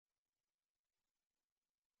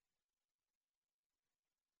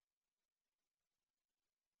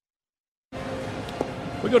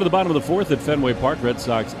We go to the bottom of the fourth at Fenway Park. Red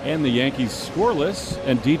Sox and the Yankees scoreless,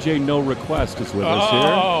 and DJ No Request is with us here.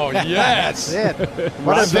 Oh, yes. That's it.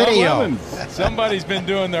 What a video. Somebody's been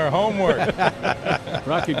doing their homework.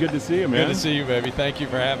 Rocky, good to see you, man. Good to see you, baby. Thank you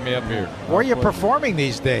for having me up here. Where are you performing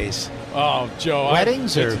these days? Oh, Joe.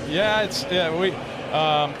 Weddings? I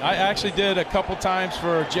actually did a couple times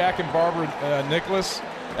for Jack and Barbara Nicholas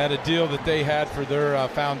at a deal that they had for their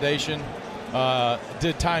foundation.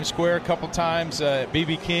 Did Times Square a couple times at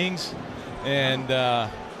BB King's, and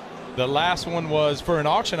the last one was for an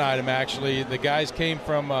auction item. Actually, the guys came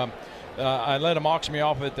from. I let them auction me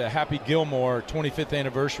off at the Happy Gilmore 25th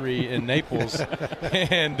anniversary in Naples,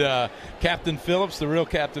 and Captain Phillips, the real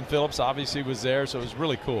Captain Phillips, obviously was there, so it was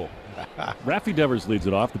really cool. Raffy Devers leads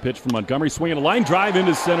it off. The pitch from Montgomery, swinging a line drive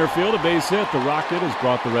into center field, a base hit. The Rocket has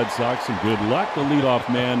brought the Red Sox some good luck. The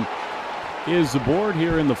leadoff man is aboard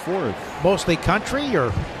here in the fourth. Mostly country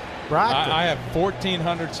or rock? I have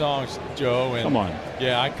 1,400 songs, Joe. And come on.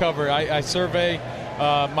 Yeah, I cover. I survey.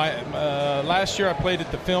 Last year I played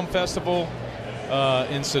at the film festival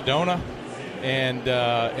in Sedona, and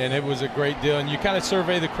it was a great deal. And you kind of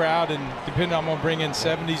survey the crowd, and depending on, I'm going to bring in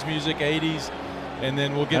 70s music, 80s, and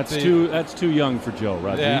then we'll get that's too young for Joe,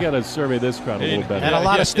 Roger. Yeah. You got to survey this crowd a little better. And a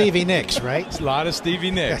lot of Stevie Nicks, right? A lot of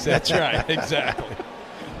Stevie Nicks. That's right. Exactly.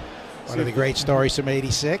 One of the great stories from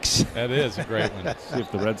 '86. That is a great one. See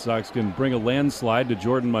if the Red Sox can bring a landslide to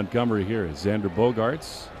Jordan Montgomery here. Xander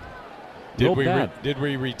Bogaerts. Did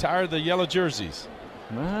we retire the yellow jerseys?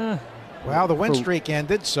 Well, the win streak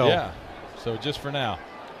ended, so. Yeah, so just for now.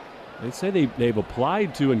 They say they've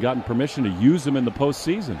applied to and gotten permission to use them in the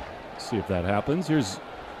postseason. Let's see if that happens. Here's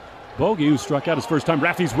Bogey, who struck out his first time.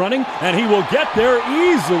 Raffy's running, and he will get there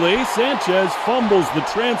easily. Sanchez fumbles the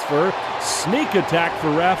transfer. Sneak attack for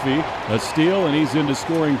Raffy. A steal, and he's into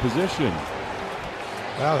scoring position.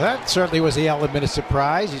 Well, that certainly was the element of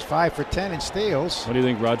surprise. He's 5 for 10 in steals. What do you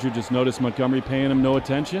think, Roger? Just noticed Montgomery paying him no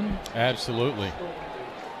attention? Absolutely.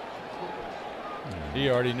 He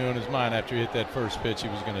already knew in his mind after he hit that first pitch he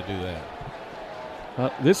was going to do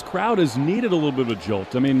that. This crowd has needed a little bit of a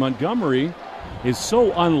jolt. I mean, Montgomery is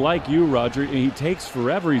so unlike you, Roger. He takes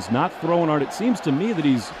forever. He's not throwing hard. It seems to me that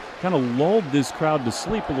he's kind of lulled this crowd to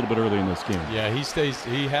sleep a little bit early in this game. Yeah,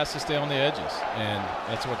 he has to stay on the edges, and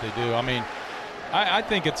that's what they do. I mean, I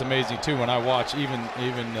think it's amazing, too, when I watch even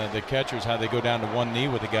the catchers, how they go down to one knee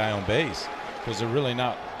with a guy on base, because they're really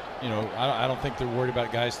not, I don't think they're worried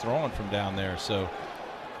about guys throwing from down there. So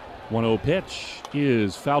 1-0 pitch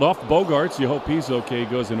is fouled off Bogaerts. You hope he's okay.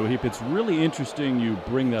 Goes into a heap. It's really interesting you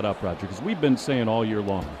bring that up, Roger, because we've been saying all year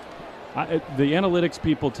long. The analytics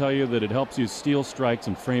people tell you that it helps you steal strikes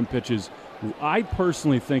and frame pitches. I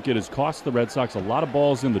personally think it has cost the Red Sox a lot of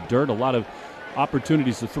balls in the dirt, a lot of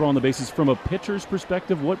opportunities to throw on the bases. From a pitcher's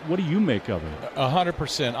perspective, what do you make of it?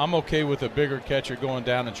 100%. I'm okay with a bigger catcher going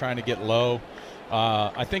down and trying to get low.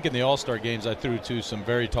 I think in the All-Star games I threw to some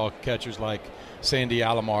very tall catchers like Sandy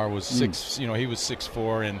Alomar was he was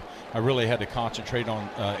 6'4", and I really had to concentrate on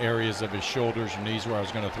areas of his shoulders or knees where I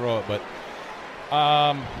was going to throw it. But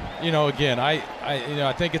again,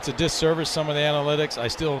 I think it's a disservice, some of the analytics. I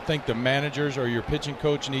still think the managers or your pitching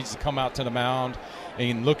coach needs to come out to the mound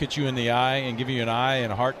and look at you in the eye and give you an eye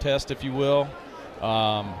and a heart test, if you will.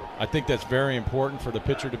 I think that's very important for the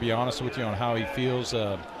pitcher to be honest with you on how he feels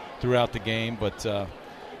throughout the game. But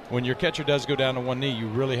when your catcher does go down to one knee, you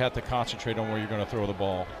really have to concentrate on where you're going to throw the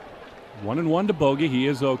ball. 1-1 to Bogey. He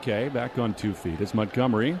is okay. Back on 2 feet. As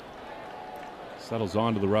Montgomery settles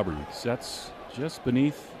onto the rubber. Sets just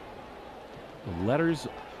beneath the letters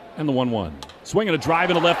and the 1-1. Swinging a drive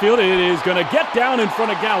into left field. It is going to get down in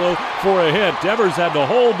front of Gallo for a hit. Devers had to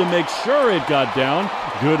hold to make sure it got down.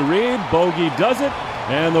 Good read. Bogey does it.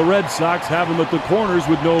 And the Red Sox have him at the corners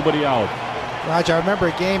with nobody out. Roger, I remember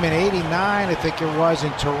a game in '89, I think it was,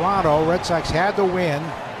 in Toronto. Red Sox had to win.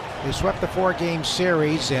 They swept the 4-game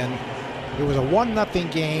series, and it was a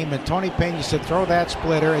 1-0 game, and Tony Pena said, throw that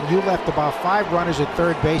splitter, and you left about 5 runners at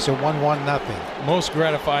third base at 1-1. Most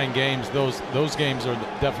gratifying games, those games are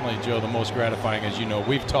definitely, Joe, the most gratifying, as you know.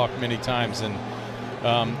 We've talked many times, and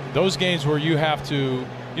those games where you have to,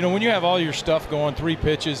 when you have all your stuff going, 3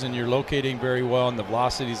 pitches, and you're locating very well, and the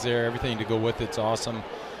velocity's there, everything to go with it's awesome.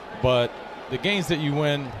 But the games that you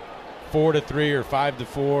win 4-3 or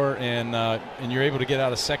 5-4, and you're able to get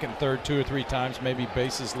out of second, third 2 or 3 times, maybe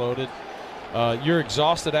bases loaded. You're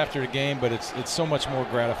exhausted after the game, but it's so much more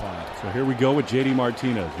gratifying. So here we go with J.D.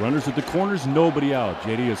 Martinez. Runners at the corners, nobody out.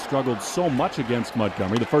 J.D. has struggled so much against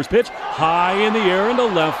Montgomery. The first pitch, high in the air into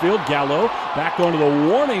left field. Gallo back onto the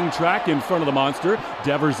warning track in front of the monster.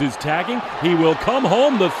 Devers is tagging. He will come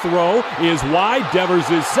home. The throw is wide. Devers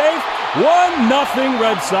is safe. 1-0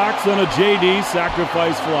 Red Sox on a JD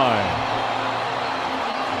sacrifice fly.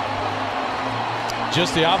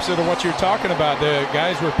 Just the opposite of what you're talking about. The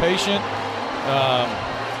guys were patient,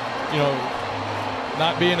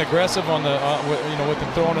 not being aggressive on the, with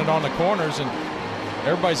them throwing it on the corners, and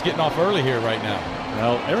everybody's getting off early here right now.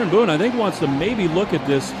 Well, Aaron Boone, I think, wants to maybe look at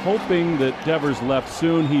this, hoping that Devers left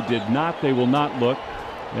soon. He did not. They will not look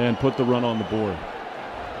and put the run on the board.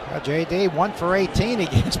 Well, JD 1 for 18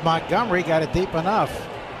 against Montgomery. Got it deep enough.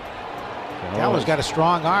 Gallo's got a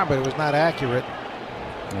strong arm, but it was not accurate.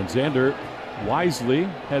 And Xander wisely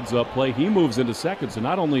heads up play. He moves into second, so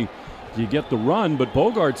not only do you get the run, but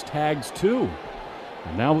Bogaerts tags too.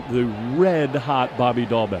 And now the red-hot Bobby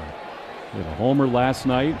Dahlbeck. He had a homer last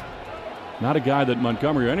night. Not a guy that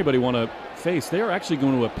Montgomery or anybody want to face. They are actually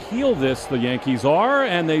going to appeal this, the Yankees are,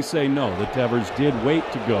 and they say no. The Devers did wait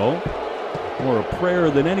to go. More a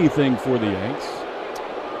prayer than anything for the Yanks.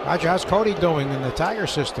 Roger, how's Cody doing in the Tiger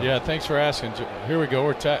system? Yeah, thanks for asking. Here we go.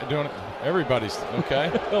 We're doing it. Everybody's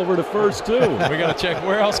okay. Over to first, too. We got to check.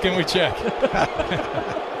 Where else can we check?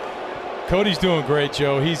 Cody's doing great,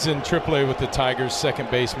 Joe. He's in AAA with the Tigers,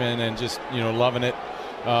 second baseman, and just, loving it.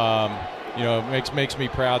 Makes me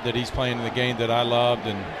proud that he's playing in the game that I loved.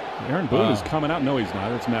 And Aaron Boone is coming out. No, he's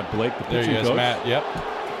not. It's Matt Blake, the pitching coach. There he is, Matt. Yep.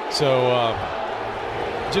 So,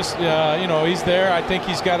 he's there. I think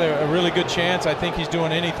he's got a really good chance. I think he's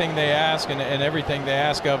doing anything they ask and everything they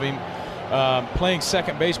ask of him. Playing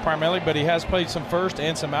second base primarily, but he has played some first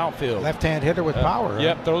and some outfield. Left-hand hitter with power.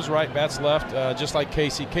 Yep, throws right, bats left, just like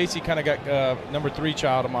Casey. Casey kind of got number 3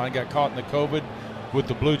 child of mine, got caught in the COVID with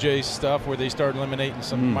the Blue Jays stuff where they started eliminating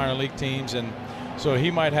some minor league teams. And so he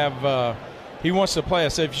might have he wants to play. I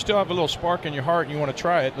said, if you still have a little spark in your heart and you want to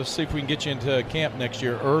try it, let's see if we can get you into camp next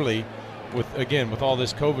year early with all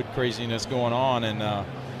this COVID craziness going on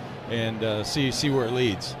and see where it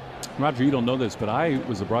leads. Roger, you don't know this, but I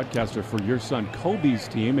was a broadcaster for your son Kobe's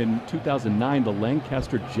team in 2009, the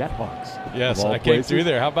Lancaster Jethawks. Yes, I came through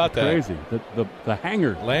there. How about that? Crazy. The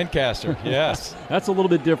hangar. Lancaster, yes. That's a little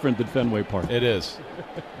bit different than Fenway Park. It is.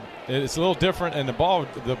 It's a little different, and the ball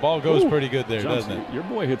goes pretty good there, Johnson, doesn't it? Your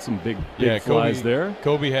boy hit some big flies there.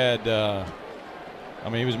 Kobe had,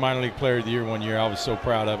 he was minor league player of the year one year. I was so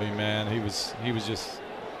proud of him, man. He was just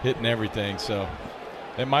hitting everything. So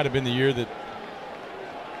it might have been the year that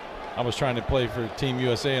I was trying to play for Team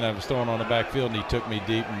USA, and I was throwing on the backfield, and he took me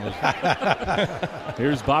deep. And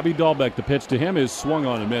Here's Bobby Dahlbeck. The pitch to him is swung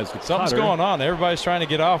on and missed. Something's going on. Everybody's trying to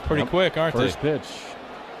get off pretty quick, aren't they? First pitch.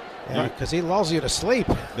 Yeah, because he lulls you to sleep.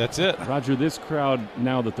 That's it. Roger, this crowd,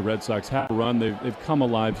 now that the Red Sox have a run, they've come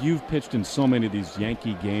alive. You've pitched in so many of these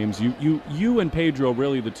Yankee games. You and Pedro,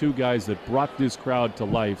 really the two guys that brought this crowd to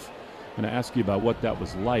life. I'm going to ask you about what that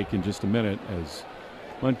was like in just a minute as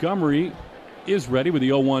Montgomery is ready with the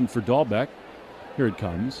 0-1 for Dahlbeck. Here it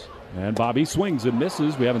comes. And Bobby swings and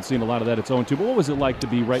misses. We haven't seen a lot of that. It's 0-2. But what was it like to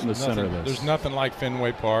be right in the center of this? There's nothing like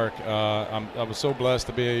Fenway Park. I was so blessed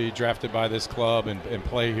to be drafted by this club and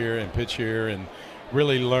play here and pitch here and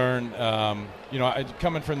really learn.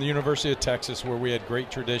 Coming from the University of Texas, where we had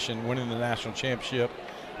great tradition, winning the national championship,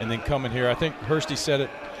 and then coming here. I think Hursty said it.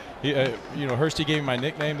 Hursty gave me my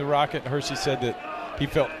nickname, the Rocket. Hursty said that he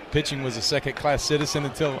felt pitching was a second-class citizen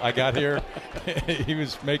until I got here. He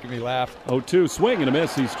was making me laugh. 0-2, swing and a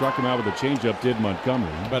miss. He struck him out with a changeup, did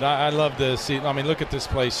Montgomery. But I love to see. Look at this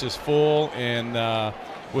place, just full, and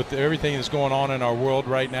with everything that's going on in our world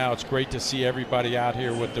right now, it's great to see everybody out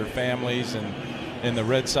here with their families and the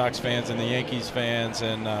Red Sox fans and the Yankees fans,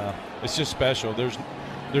 and it's just special.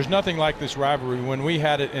 There's nothing like this rivalry. When we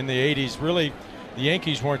had it in the 80s, really, the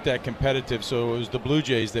Yankees weren't that competitive, so it was the Blue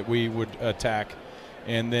Jays that we would attack.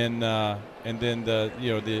 And then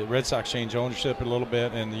the Red Sox changed ownership a little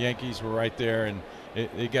bit, and the Yankees were right there, and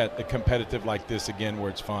it got competitive like this again, where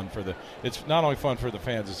it's fun it's not only fun for the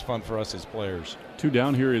fans, it's fun for us as players. 2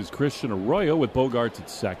 down. Here is Christian Arroyo with Bogaerts at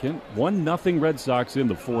second. 1-0 Red Sox in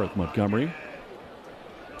the fourth. Montgomery.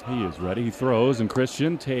 He is ready. He throws, and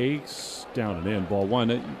Christian takes down and in. Ball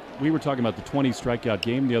 1. We were talking about the 20 strikeout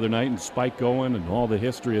game the other night and Spike going and all the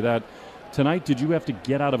history of that. Tonight, did you have to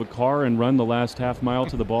get out of a car and run the last half mile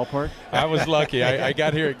to the ballpark? I was lucky. I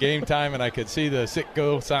got here at game time, and I could see the sick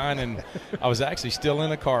go sign, and I was actually still in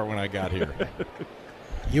the car when I got here.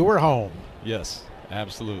 You were home. Yes,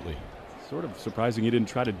 absolutely. Sort of surprising you didn't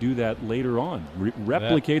try to do that later on.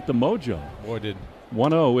 Replicate the mojo. Boy, did.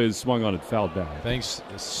 1-0 is swung on and fouled back. Things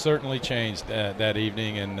certainly changed that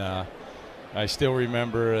evening, and I still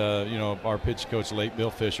remember, our pitch coach, late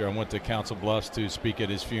Bill Fisher. I went to Council Bluffs to speak at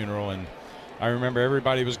his funeral, and I remember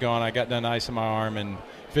everybody was gone. I got done icing my arm, and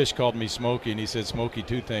Fish called me Smokey, and he said, Smokey,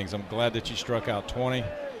 2 things. I'm glad that you struck out 20,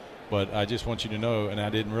 But I just want you to know, and I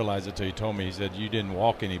didn't realize it until you told me, he said you didn't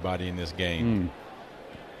walk anybody in this game.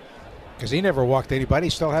 Because he never walked anybody. He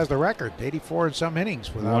still has the record, 84 in some innings.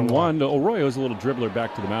 1-1. Arroyo's a little dribbler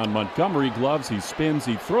back to the mound. Montgomery gloves. He spins.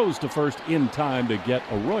 He throws to first in time to get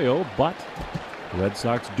Arroyo, but the Red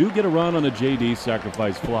Sox do get a run on a J.D.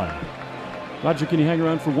 sacrifice fly. Roger, can you hang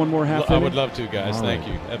around for one more half inning? I would love to, guys. All Thank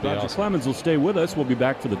right. you. That'd be Roger awesome. Clemens will stay with us. We'll be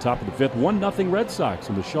back for the top of the fifth. 1-0 Red Sox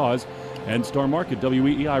in the Shaws and Star Market,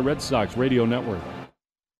 WEEI Red Sox Radio Network.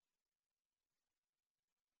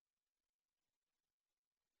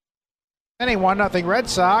 Inning 1-0 Red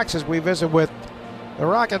Sox as we visit with the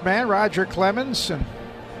Rocket Man, Roger Clemens. And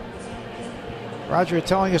Roger,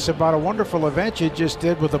 telling us about a wonderful event you just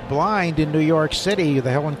did with the blind in New York City,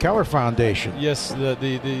 the Helen Keller Foundation. Yes,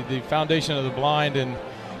 the Foundation of the Blind, and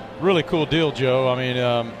really cool deal, Joe. I mean,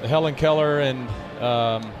 Helen Keller and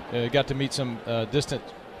got to meet some distant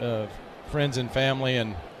friends and family,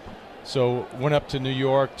 and so went up to New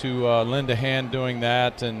York to lend a hand doing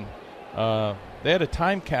that. And they had a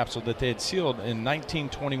time capsule that they had sealed in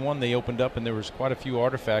 1921. They opened up, and there was quite a few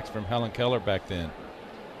artifacts from Helen Keller back then.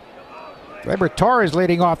 Gleyber Torres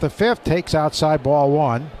leading off the fifth, takes outside ball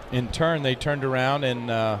one. In turn, they turned around and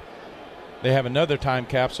they have another time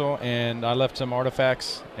capsule, and I left some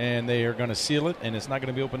artifacts, and they are going to seal it, and it's not going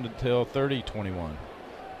to be opened until 30/21.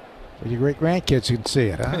 So your great-grandkids can see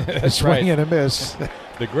it, huh? That's Swing right. and a miss.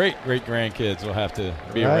 The great-great-grandkids will have to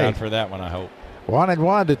be Right. around for that one, I hope.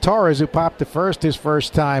 1-1 to Torres, who popped to first his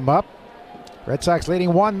first time up. Red Sox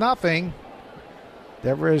leading 1-0.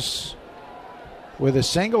 Devers with a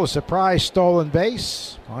single, a surprise stolen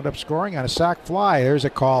base. Wound up scoring on a sac fly. There's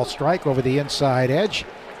a call strike over the inside edge.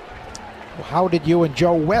 How did you and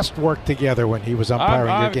Joe West work together when he was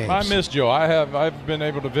umpiring your games? I miss Joe. I've been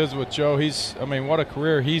able to visit with Joe. What a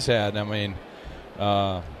career he's had. I mean,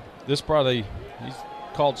 he's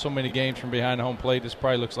called so many games from behind the home plate. This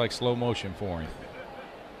probably looks like slow motion for him.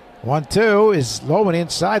 1-2 is low and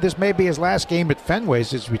inside. This may be his last game at Fenway.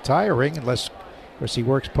 He's retiring, unless, of course, he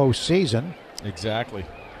works postseason. Exactly.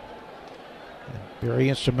 Very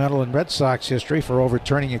instrumental in Red Sox history for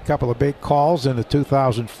overturning a couple of big calls in the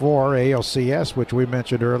 2004 ALCS, which we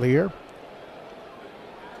mentioned earlier.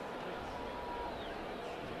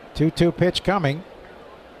 2-2 pitch coming.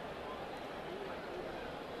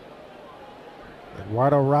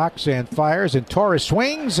 Eduardo rocks and fires, and Torres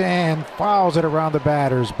swings and fouls it around the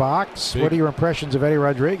batter's box. What are your impressions of Eddie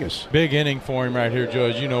Rodriguez? Big inning for him right here, Joe.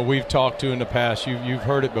 As you know, we've talked to in the past. You've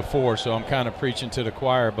heard it before, so I'm kind of preaching to the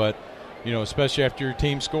choir. But, you know, especially after your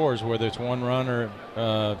team scores, whether it's 1 run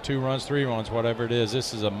or 2 runs, 3 runs, whatever it is,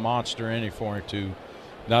 this is a monster inning for him to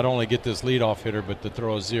not only get this leadoff hitter, but to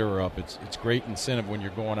throw a 0 up. It's great incentive when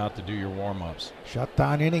you're going out to do your warm-ups.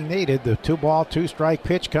 Shutdown inning needed. The 2-ball, 2-strike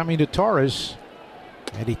pitch coming to Torres.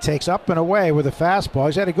 And he takes up and away with a fastball.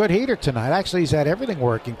 He's had a good heater tonight. Actually, he's had everything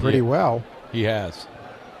working pretty well. He has.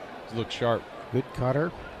 He looks sharp. Good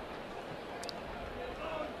cutter.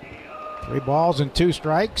 3 balls and 2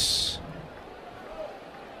 strikes.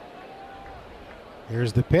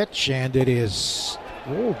 Here's the pitch, and it is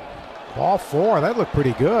ball 4. That looked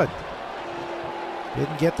pretty good.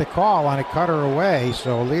 Didn't get the call on a cutter away,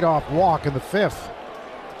 so leadoff walk in the 5th.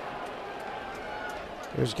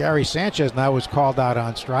 There's Gary Sanchez now was called out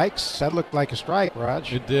on strikes. That looked like a strike,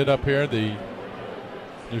 Raj. It did up here. They're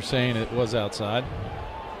saying it was outside.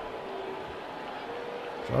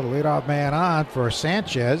 So the leadoff man on for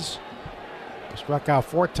Sanchez. He struck out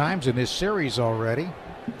 4 times in this series already.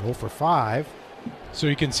 0 for 5. So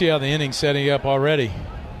you can see how the inning's setting up already.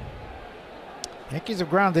 Yankees have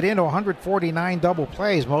grounded into 149 double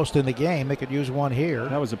plays, most in the game. They could use one here.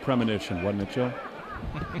 That was a premonition, wasn't it, Joe?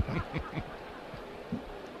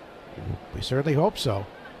 We certainly hope so.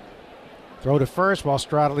 Throw to first while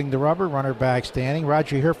straddling the rubber. Runner back standing.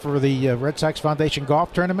 Roger, here for the Red Sox Foundation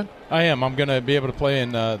Golf Tournament? I am. I'm going to be able to play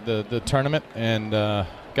in the tournament, and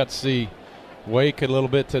got to see Wake a little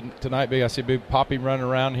bit tonight. I see Big Poppy running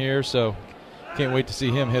around here, so can't wait to see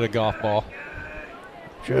him hit a golf ball.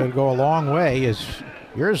 Should go a long way, as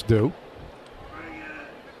yours do.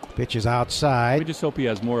 Pitch is outside. We just hope he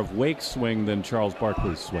has more of Wake's swing than Charles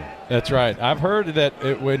Barkley's swing. That's right. I've heard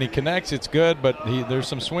that when he connects, it's good, but there's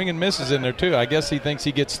some swing and misses in there too. I guess he thinks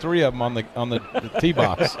he gets 3 of them on the tee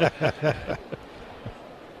box.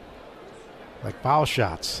 Like foul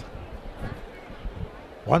shots.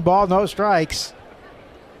 1 ball, no strikes.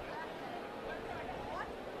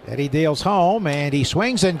 Eddie deals home, and he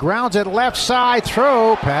swings and grounds it left side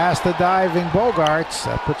through past the diving Bogarts.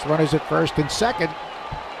 That puts runners at first and second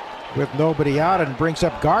with nobody out, and brings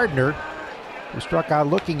up Gardner, who struck out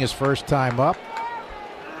looking his first time up.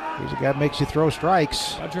 He's a guy that makes you throw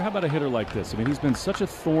strikes. Roger, how about a hitter like this? I mean, he's been such a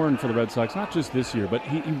thorn for the Red Sox, not just this year, but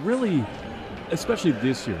he really, especially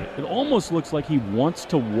this year, it almost looks like he wants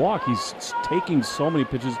to walk. He's taking so many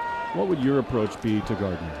pitches. What would your approach be to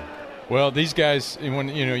Gardner? Well, these guys, when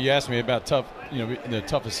you asked me about the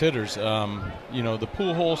toughest hitters, the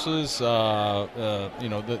Pujols,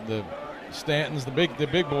 the Stantons, the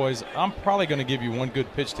big boys. I'm probably going to give you one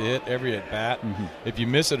good pitch to hit every at bat. Mm-hmm. If you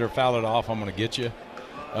miss it or foul it off, I'm going to get you.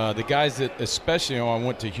 The guys that, especially when I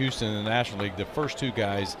went to Houston in the National League, the first two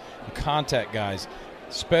guys, the contact guys,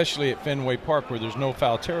 especially at Fenway Park where there's no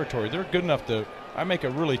foul territory, they're good enough to. I make a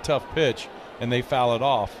really tough pitch and they foul it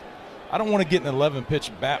off. I don't want to get an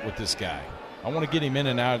 11-pitch bat with this guy. I want to get him in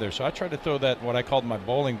and out of there. So I tried to throw that, what I called my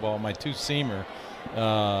bowling ball, my two-seamer,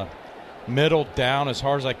 middle down as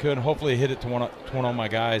hard as I could. Hopefully hit it to one of my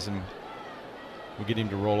guys, and we'll get him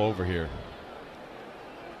to roll over here.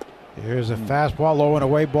 Here's a fastball, low and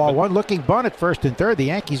away, ball one. Looking bunt at first and third. The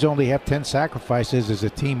Yankees only have 10 sacrifices as a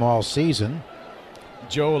team all season.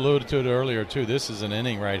 Joe alluded to it earlier, too. This is an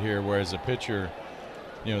inning right here, whereas a pitcher –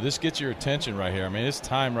 this gets your attention right here. I mean, it's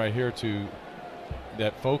time right here to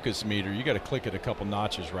that focus meter. You got to click it a couple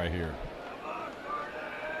notches right here.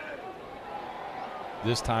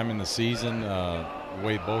 This time in the season, the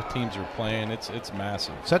way both teams are playing, it's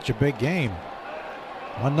massive. Such a big game.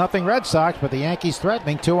 1-0 Red Sox, but the Yankees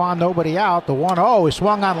threatening. 2 on, nobody out. The 1-0 is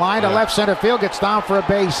swung on line to left center field, gets down for a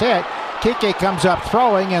base hit. Kike comes up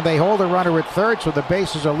throwing, and they hold a runner at third, so the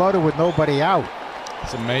bases are loaded with nobody out.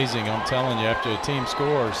 It's amazing, I'm telling you, after a team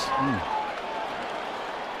scores.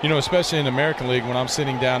 Especially in the American League, when I'm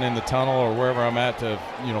sitting down in the tunnel or wherever I'm at to,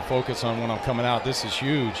 focus on when I'm coming out, this is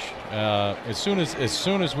huge. As soon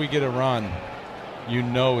as we get a run,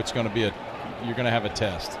 it's going to be you're going to have a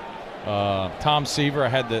test. Tom Seaver,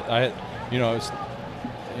 again,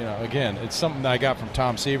 it's something that I got from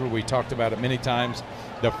Tom Seaver. We talked about it many times.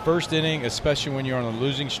 The first inning, especially when you're on a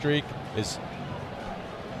losing streak, is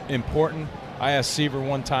important. I asked Seaver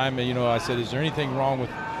one time, I said, is there anything wrong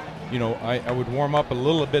with, I would warm up a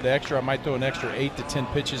little bit extra. I might throw an extra 8 to 10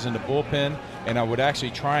 pitches in the bullpen, and I would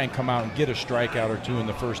actually try and come out and get a strikeout or two in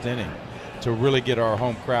the first inning to really get our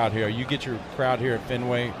home crowd here. You get your crowd here at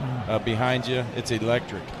Fenway behind you, it's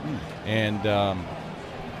electric. And,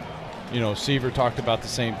 Seaver talked about the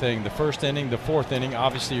same thing. The first inning, the fourth inning,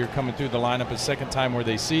 obviously you're coming through the lineup a second time where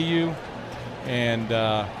they see you, and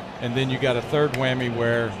then you got a third whammy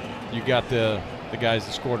where you got the guys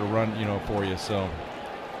that scored a run, for you. So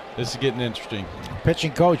this is getting interesting.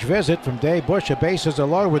 Pitching coach visit from Dave Bush. The bases are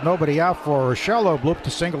loaded with nobody out for Urshela. Bloop to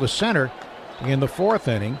single to center in the fourth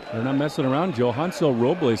inning. They're not messing around, Joe. Hansel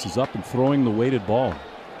Robles is up and throwing the weighted ball.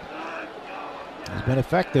 He's been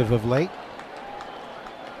effective of late.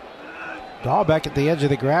 Dahlbeck at the edge of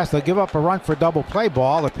the grass. They'll give up a run for double play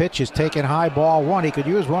ball. The pitch is taken high, ball one. He could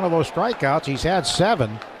use one of those strikeouts. He's had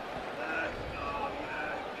 7.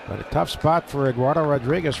 But a tough spot for Eduardo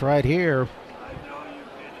Rodriguez right here.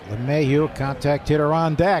 LeMahieu, contact hitter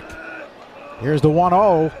on deck. Here's the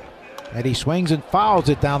 1-0. And he swings and fouls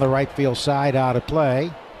it down the right field side, out of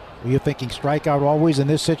play. Were you thinking strikeout always in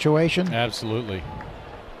this situation? Absolutely.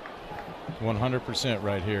 100%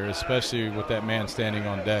 right here, especially with that man standing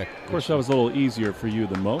on deck. Of course, that was a little easier for you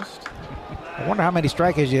than most. I wonder how many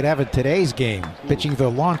strikeouts you'd have in today's game, pitching the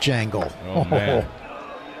launch angle. Oh, man.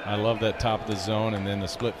 I love that top of the zone, and then the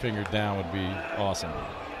split finger down would be awesome.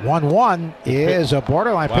 1-1 is a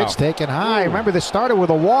borderline pitch taken high. Remember, this started with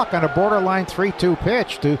a walk on a borderline 3-2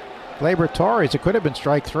 pitch to Gleyber Torres. It could have been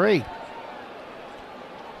strike 3.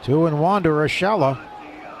 2-1 to Urshela.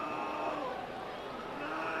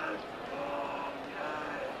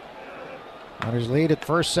 Runners lead at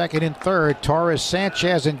first, second, and third. Torres,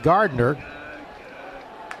 Sanchez, and Gardner.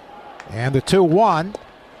 And the 2-1.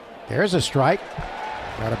 There's a strike.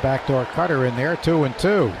 Got a backdoor cutter in there.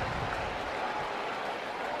 2-2.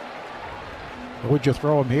 Would you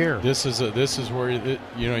throw him here? This is where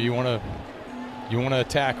you want to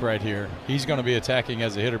attack right here. He's going to be attacking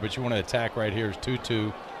as a hitter, but you want to attack right here. It's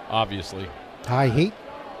 2-2, obviously. High heat.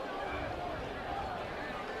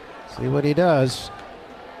 See what he does.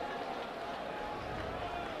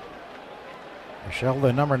 Michelle,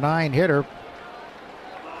 the number 9 hitter.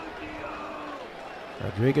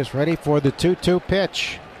 Rodriguez ready for the 2-2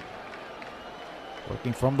 pitch.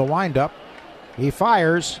 Looking from the windup. He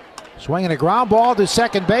fires. Swinging a ground ball to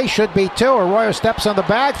second base. Should be 2. Arroyo steps on the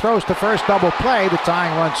bag. Throws to first, double play. The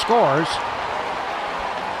tying run scores.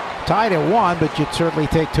 Tied at 1, but you'd certainly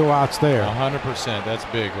take 2 outs there. 100%. That's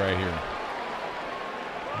big right here.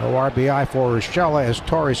 No RBI for Urshela as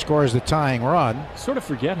Torres scores the tying run. Sort of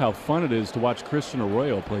forget how fun it is to watch Christian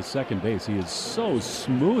Arroyo play second base. He is so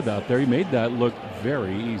smooth out there. He made that look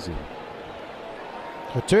very easy.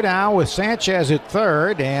 So 2 down with Sanchez at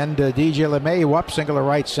third, and DJ LeMahieu up single to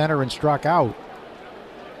right center and struck out.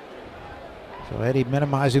 So Eddie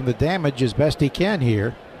minimizing the damage as best he can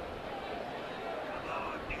here.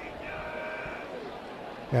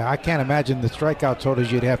 Yeah, I can't imagine the strikeout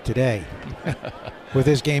totals you'd have today. With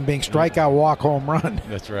this game being strikeout, walk, home run.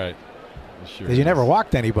 That's right. Because you never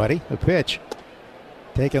walked anybody. The pitch.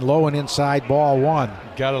 Taken low and inside, ball 1.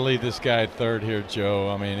 Got to leave this guy at third here, Joe.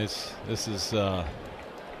 I mean, this is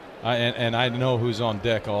and I know who's on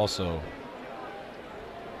deck also.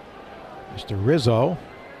 Mr. Rizzo,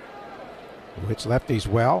 who hits lefties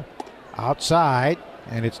well. Outside,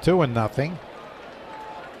 and it's 2-0.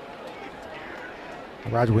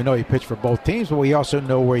 Roger, we know you pitch for both teams, but we also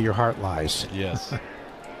know where your heart lies. Yes.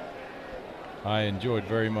 I enjoyed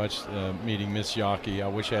very much meeting Miss Yaki. I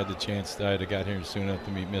wish I had the chance that I'd have got here soon enough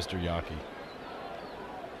to meet Mr. Yaki.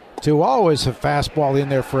 2-0 is a fastball in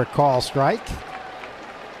there for a call strike.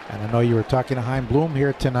 And I know you were talking to Chaim Bloom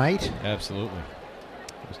here tonight. Absolutely.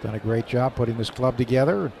 He's done a great job putting this club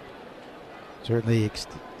together. Certainly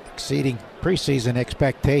exceeding preseason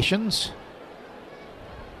expectations.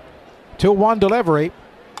 2-1 delivery.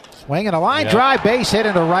 Swing and a line drive, base hit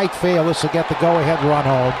into right field. This will get the go-ahead run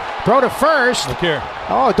home. Throw to first. Look here.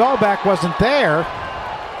 Oh, Dahlbeck wasn't there.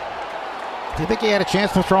 Do you think he had a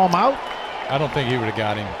chance to throw him out? I don't think he would have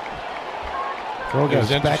got him. Throw gets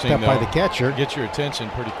backed up by the catcher. Get your attention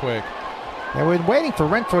pretty quick. Yeah, we're waiting for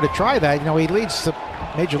Renfroe to try that. You know, he leads the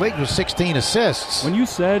Major League with 16 assists. When you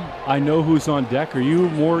said, I know who's on deck, are you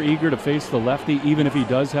more eager to face the lefty even if he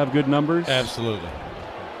does have good numbers? Absolutely.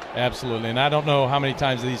 Absolutely. And I don't know how many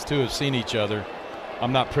times these two have seen each other.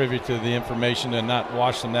 I'm not privy to the information and not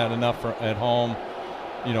watched them that enough at home.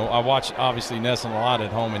 You know, I watch, obviously, Nesson a lot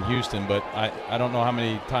at home in Houston, but I don't know how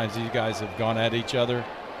many times these guys have gone at each other.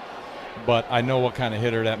 But I know what kind of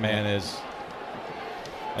hitter that man is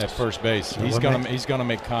at first base. So he's gonna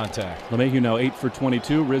make contact. LeMahieu now 8 for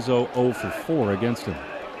 22. Rizzo 0 for 4 against him.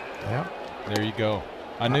 Yeah. There you go.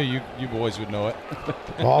 I knew you boys would know it.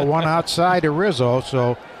 Ball 1 outside to Rizzo.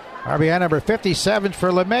 So RBI number 57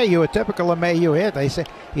 for LeMahieu, a typical LeMahieu hit. They say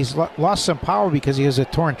he's lost some power because he has a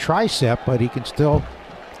torn tricep, but he can still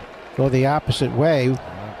go the opposite way.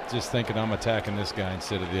 Just thinking I'm attacking this guy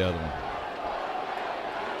instead of the other one.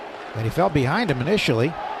 And he fell behind him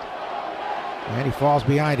initially. And he falls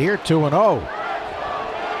behind here, 2-0.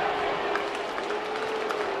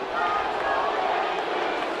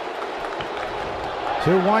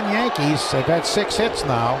 2-1 Yankees. They've had 6 hits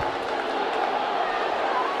now.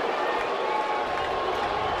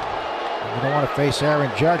 You don't want to face Aaron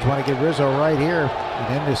Judge. Want to get Rizzo right here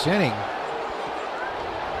and end this inning.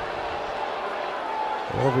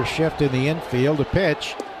 Overshift in the infield. A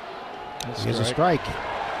pitch. Here's a strike.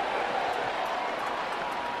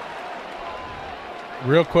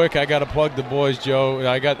 Real quick, I got to plug the boys, Joe.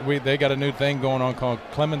 They got a new thing going on called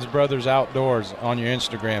Clemens Brothers Outdoors on your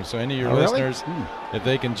Instagram. So any of your listeners, if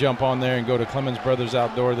they can jump on there and go to Clemens Brothers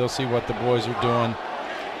Outdoor, they'll see what the boys are doing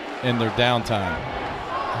in their downtime.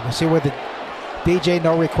 You see where the DJ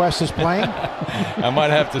No Request is playing? I might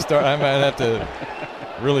have to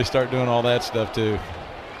really start doing all that stuff too.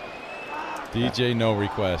 DJ No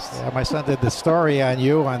Request. Yeah, my son did the story on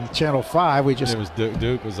you on Channel 5. It was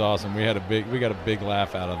Duke was awesome. We got a big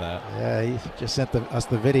laugh out of that. Yeah, he just sent us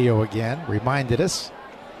the video again. Reminded us.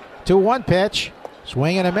 2-1 pitch.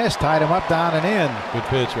 Swing and a miss. Tied him up, down and in. Good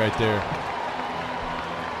pitch right there.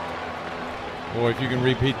 Boy, if you can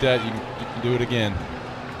repeat that, you can do it again.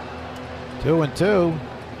 2-2.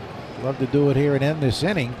 Love to do it here and end this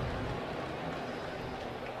inning.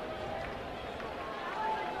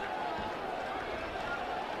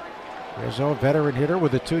 Rizzo, veteran hitter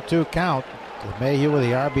with a 2-2 count. LeMahieu with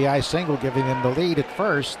the RBI single, giving him the lead at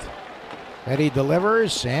first. Eddie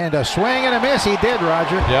delivers, and a swing and a miss. He did,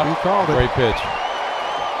 Roger. Yeah, he called it. Great pitch.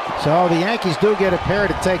 So the Yankees do get a pair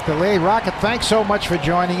to take the lead. Rocket, thanks so much for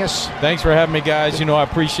joining us. Thanks for having me, guys. You know, I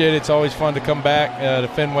appreciate it. It's always fun to come back to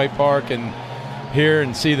Fenway Park and hear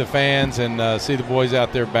and see the fans and see the boys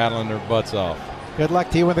out there battling their butts off. Good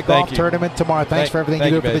luck to you in the golf tournament tomorrow. Thanks for everything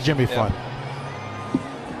you do for the Jimmy Fund.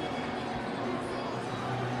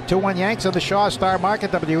 2-1 Yanks on the Shaw Star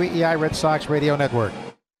Market, WEEI Red Sox Radio Network.